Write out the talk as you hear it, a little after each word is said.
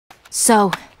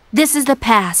So, this is the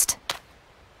past.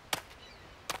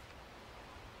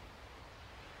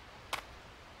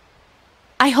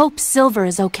 I hope Silver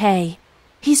is okay.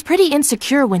 He's pretty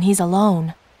insecure when he's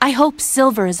alone. I hope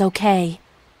Silver is okay.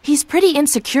 He's pretty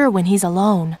insecure when he's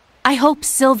alone. I hope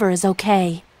Silver is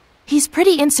okay. He's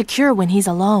pretty insecure when he's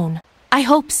alone. I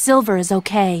hope Silver is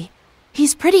okay.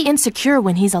 He's pretty insecure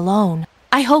when he's alone.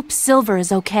 I hope Silver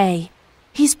is okay.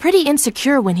 He's pretty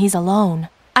insecure when he's alone.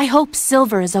 I hope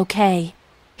Silver is okay.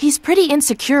 He's pretty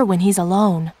insecure when he's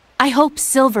alone. I hope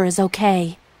Silver is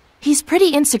okay. He's pretty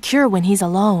insecure when he's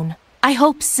alone. I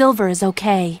hope Silver is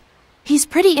okay. He's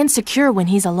pretty insecure when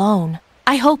he's alone.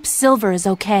 I hope Silver is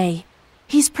okay.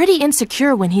 He's pretty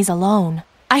insecure when he's alone.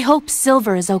 I hope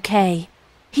Silver is okay.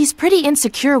 He's pretty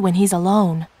insecure when he's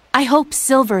alone. I hope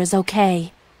Silver is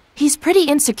okay. He's pretty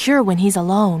insecure when he's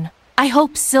alone. I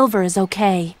hope Silver is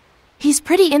okay. He's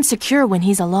pretty insecure when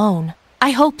he's alone.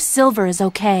 I hope Silver is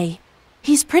okay.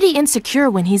 He's pretty insecure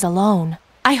when he's alone.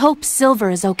 I hope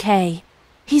Silver is okay.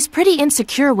 He's pretty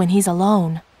insecure when he's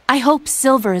alone. I hope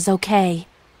Silver is okay.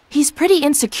 He's pretty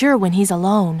insecure when he's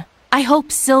alone. I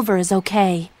hope Silver is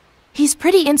okay. He's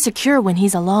pretty insecure when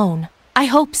he's alone. I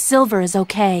hope Silver is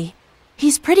okay.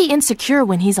 He's pretty insecure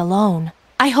when he's alone.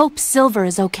 I hope Silver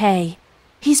is okay.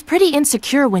 He's pretty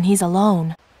insecure when he's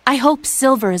alone. I hope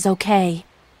Silver is okay.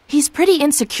 He's pretty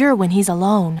insecure when he's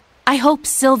alone. I hope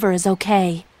Silver is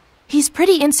okay. He's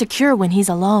pretty insecure when he's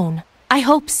alone. I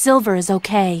hope Silver is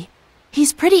okay.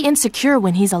 He's pretty insecure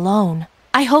when he's alone.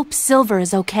 I hope Silver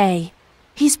is okay.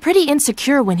 He's pretty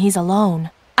insecure when he's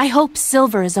alone. I hope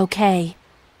Silver is okay.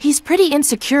 He's pretty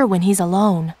insecure when he's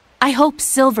alone. I hope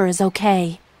Silver is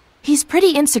okay. He's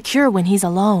pretty insecure when he's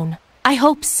alone. I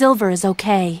hope Silver is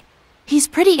okay. He's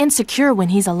pretty insecure when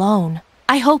he's alone.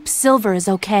 I hope Silver is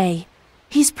okay.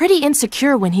 He's pretty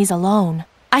insecure when he's alone.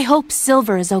 I hope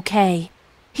Silver is okay.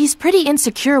 He's pretty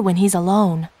insecure when he's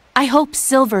alone. I hope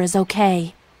Silver is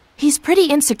okay. He's pretty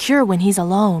insecure when he's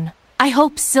alone. I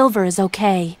hope Silver is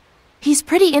okay. He's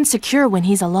pretty insecure when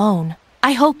he's alone.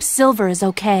 I hope Silver is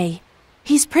okay.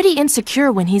 He's pretty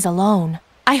insecure when he's alone.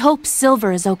 I hope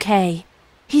Silver is okay.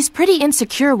 He's pretty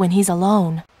insecure when he's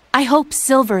alone. I hope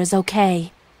Silver is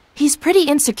okay. He's pretty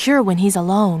insecure when he's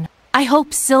alone. I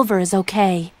hope Silver is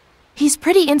okay. He's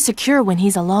pretty insecure when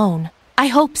he's alone. I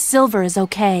hope Silver is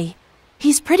okay.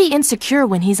 He's pretty insecure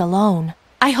when he's alone.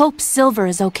 I hope Silver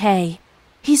is okay.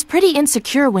 He's pretty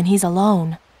insecure when he's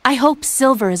alone. I hope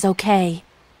Silver is okay.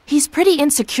 He's pretty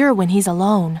insecure when he's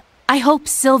alone. I hope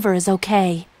Silver is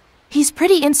okay. He's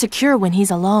pretty insecure when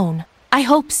he's alone. I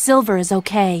hope Silver is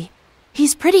okay.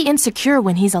 He's pretty insecure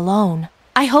when he's alone.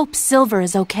 I hope Silver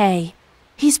is okay.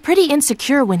 He's pretty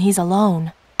insecure when he's alone.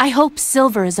 I hope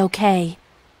Silver is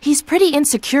okay. He's pretty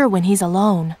insecure when he's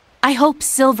alone. I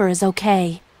hope Silver is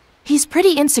okay. He's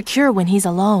pretty insecure when he's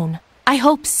alone. I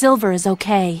hope Silver is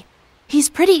okay. He's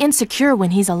pretty insecure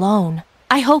when he's alone.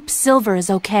 I hope Silver is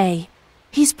okay.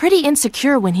 He's pretty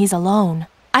insecure when he's alone.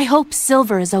 I hope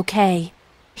Silver is okay.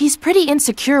 He's pretty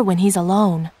insecure when he's alone.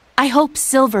 I hope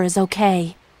Silver is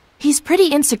okay. He's pretty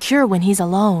insecure when he's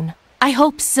alone. I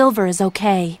hope Silver is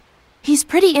okay. He's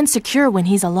pretty insecure when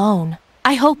he's alone.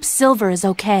 I hope Silver is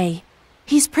okay.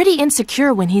 He's pretty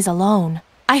insecure when he's alone.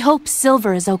 I hope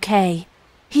Silver is okay.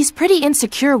 He's pretty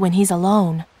insecure when he's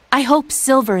alone. I hope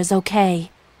Silver is okay.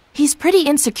 He's pretty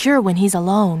insecure when he's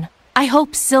alone. I hope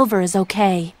Silver is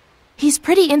okay. He's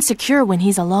pretty insecure when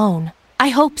he's alone. I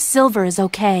hope Silver is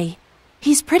okay.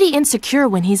 He's pretty insecure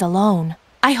when he's alone.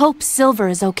 I hope Silver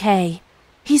is okay.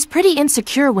 He's pretty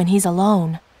insecure when he's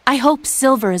alone. I hope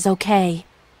Silver is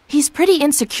okay. He's pretty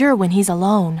insecure when he's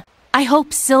alone. I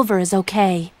hope Silver is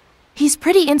okay. He's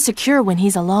pretty insecure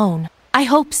when he's alone. I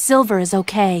hope Silver is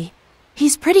okay. He's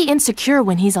pretty insecure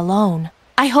when he's alone.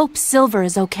 I hope Silver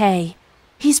is okay.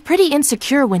 He's pretty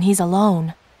insecure when he's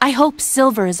alone. I hope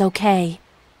Silver is okay.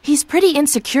 He's pretty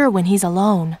insecure when he's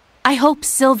alone. I hope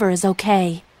Silver is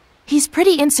okay. He's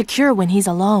pretty insecure when he's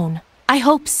alone. I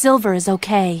hope Silver is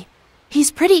okay.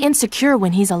 He's pretty insecure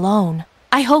when he's alone.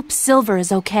 I hope Silver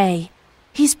is okay.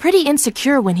 He's pretty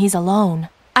insecure when he's alone.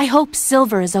 I hope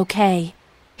Silver is okay.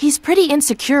 He's pretty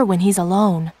insecure when he's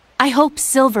alone. I hope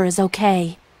Silver is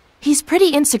okay. He's pretty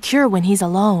insecure when he's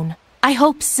alone. I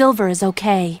hope Silver is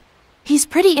okay. He's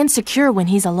pretty insecure when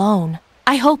he's alone.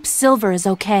 I hope Silver is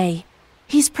okay.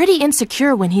 He's pretty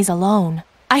insecure when he's alone.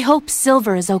 I hope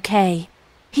Silver is okay.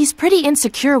 He's pretty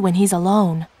insecure when he's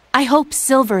alone. I hope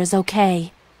Silver is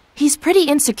okay. He's pretty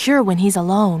insecure when he's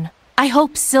alone. I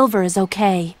hope Silver is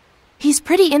okay. He's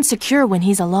pretty insecure when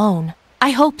he's alone.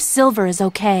 I hope Silver is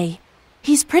okay.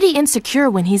 He's pretty insecure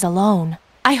when he's alone.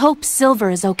 I hope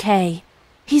Silver is okay.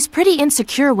 He's pretty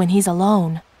insecure when he's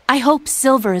alone. I hope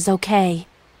Silver is okay.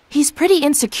 He's pretty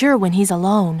insecure when he's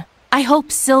alone. I hope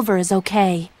Silver is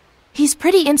okay. He's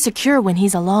pretty insecure when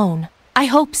he's alone. I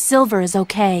hope Silver is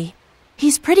okay.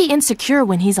 He's pretty insecure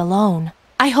when he's alone.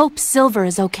 I hope Silver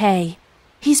is okay.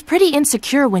 He's pretty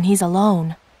insecure when he's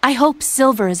alone. I hope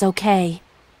Silver is okay.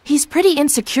 He's pretty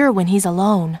insecure when he's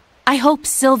alone. I hope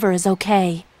Silver is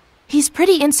okay. He's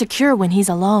pretty insecure when he's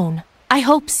alone. I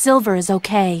hope Silver is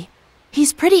okay.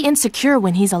 He's pretty insecure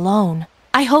when he's alone.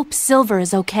 I hope Silver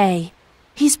is okay.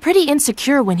 He's pretty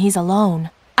insecure when he's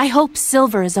alone. I hope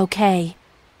Silver is okay.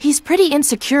 He's pretty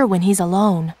insecure when he's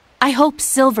alone. I hope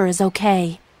Silver is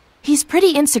okay. He's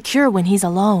pretty insecure when he's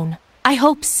alone. I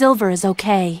hope Silver is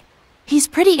okay. He's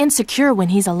pretty insecure when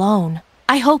he's alone.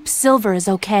 I hope Silver is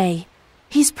okay.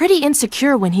 He's pretty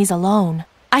insecure when he's alone.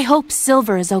 I hope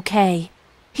Silver is okay.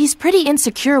 He's pretty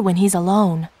insecure when he's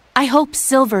alone. I hope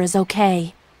Silver is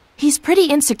okay. He's pretty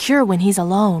insecure when he's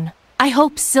alone. I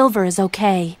hope Silver is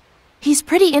okay. He's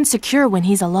pretty insecure when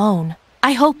he's alone.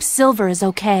 I hope Silver is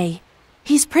okay.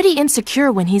 He's pretty insecure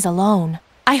when he's alone.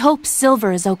 I hope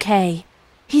Silver is okay.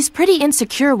 He's pretty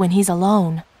insecure when he's alone.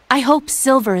 I hope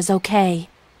Silver is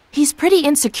okay. He's pretty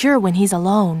insecure when he's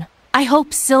alone. I hope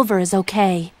Silver is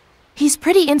okay. He's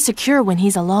pretty insecure when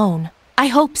he's alone. I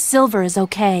hope Silver is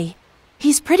okay.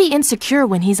 He's pretty insecure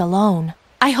when he's alone.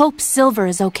 I hope Silver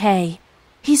is okay.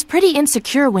 He's pretty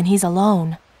insecure when he's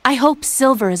alone. I hope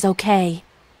Silver is okay.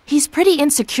 He's pretty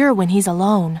insecure when he's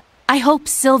alone. I hope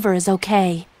Silver is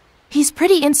okay. He's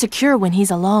pretty insecure when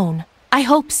he's alone. I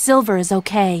hope Silver is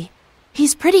okay.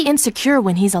 He's pretty insecure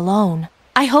when he's alone.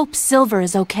 I hope Silver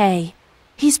is okay.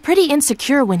 He's pretty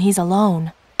insecure when he's alone.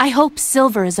 I hope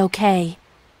Silver is okay.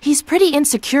 He's pretty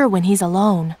insecure when he's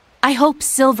alone. I hope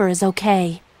Silver is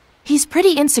okay. He's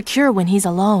pretty insecure when he's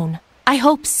alone. I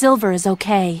hope Silver is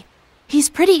okay. He's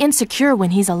pretty insecure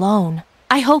when he's alone.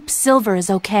 I hope Silver is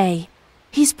okay.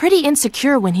 He's pretty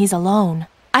insecure when he's alone.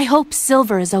 I hope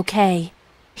Silver is okay.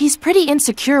 He's pretty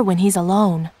insecure when he's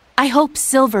alone. I hope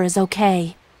Silver is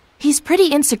okay. He's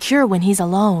pretty insecure when he's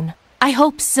alone. I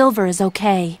hope Silver is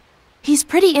okay. He's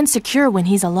pretty insecure when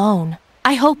he's alone.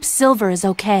 I hope Silver is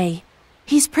okay.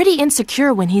 He's pretty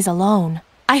insecure when he's alone.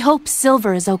 I hope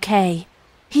Silver is okay.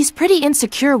 He's pretty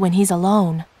insecure when he's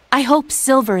alone. I hope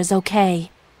Silver is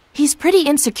okay. He's pretty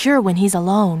insecure when he's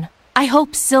alone. I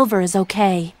hope Silver is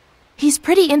okay. He's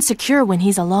pretty insecure when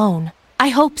he's alone. I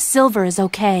hope Silver is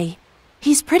okay.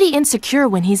 He's pretty insecure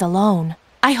when he's alone.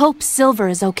 I hope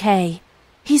Silver is okay.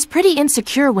 He's pretty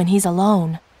insecure when he's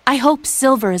alone. I hope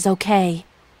Silver is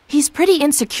okay. He's pretty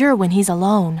insecure when he's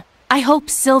alone. I hope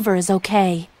Silver is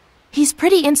okay. He's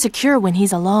pretty insecure when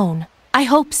he's alone. I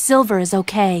hope Silver is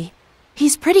okay.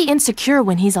 He's pretty insecure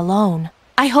when he's alone.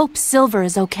 I hope Silver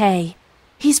is okay.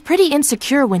 He's pretty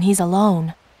insecure when he's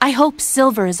alone. I hope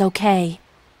Silver is okay.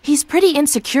 He's pretty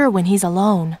insecure when he's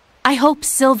alone. I hope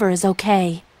Silver is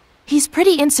okay. He's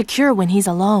pretty insecure when he's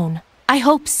alone. I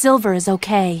hope Silver is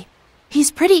okay. He's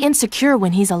pretty insecure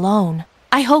when he's alone.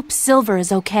 I hope Silver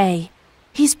is okay.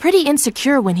 He's pretty insecure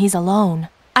when he's alone.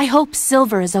 I hope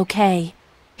Silver is okay.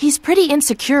 He's pretty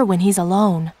insecure when he's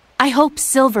alone. I hope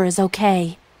Silver is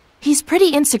okay. He's pretty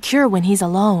insecure when he's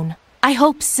alone. I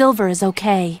hope Silver is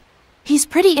okay. He's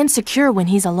pretty insecure when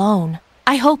he's alone.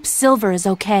 I hope Silver is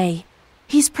okay.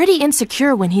 He's pretty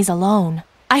insecure when he's alone.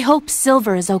 I hope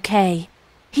Silver is okay.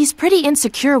 He's pretty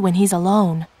insecure when he's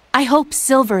alone. I hope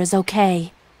Silver is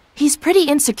okay. He's pretty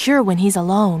insecure when he's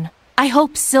alone. I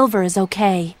hope Silver is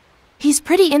okay. He's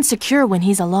pretty insecure when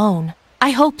he's alone. I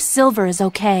hope Silver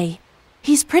is okay.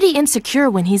 He's pretty insecure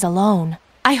when he's alone.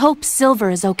 I hope Silver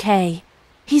is okay.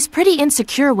 He's pretty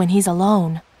insecure when he's alone.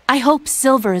 I hope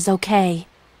Silver is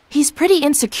okay. He's pretty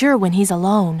insecure when he's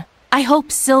alone. I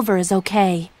hope Silver is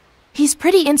okay. He's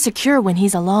pretty insecure when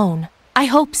he's alone. I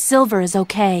hope Silver is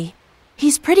okay.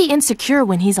 He's pretty insecure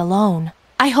when he's alone.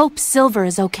 I hope Silver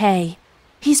is okay.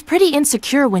 He's pretty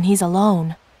insecure when he's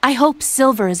alone. I hope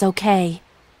Silver is okay.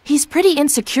 He's pretty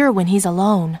insecure when he's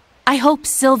alone. I hope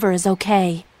Silver is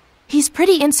okay. He's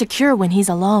pretty insecure when he's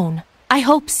alone. I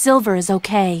hope Silver is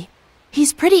okay.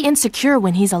 He's pretty insecure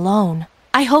when he's alone.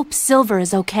 I hope Silver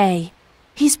is okay.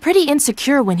 He's pretty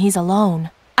insecure when he's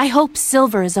alone. I hope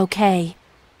Silver is okay.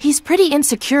 He's pretty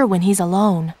insecure when he's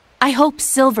alone. I hope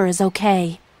Silver is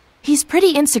okay. He's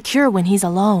pretty insecure when he's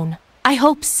alone. I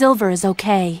hope Silver is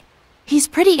okay. He's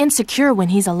pretty insecure when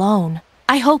he's alone.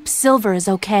 I hope Silver is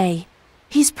okay.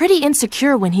 He's pretty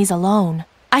insecure when he's alone.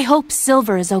 I hope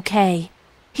Silver is okay.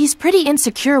 He's pretty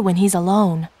insecure when he's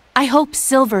alone. I hope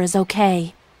Silver is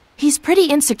okay. He's pretty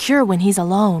insecure when he's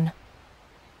alone.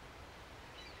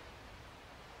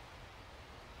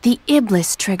 The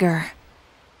Iblis trigger.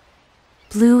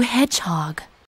 Blue hedgehog.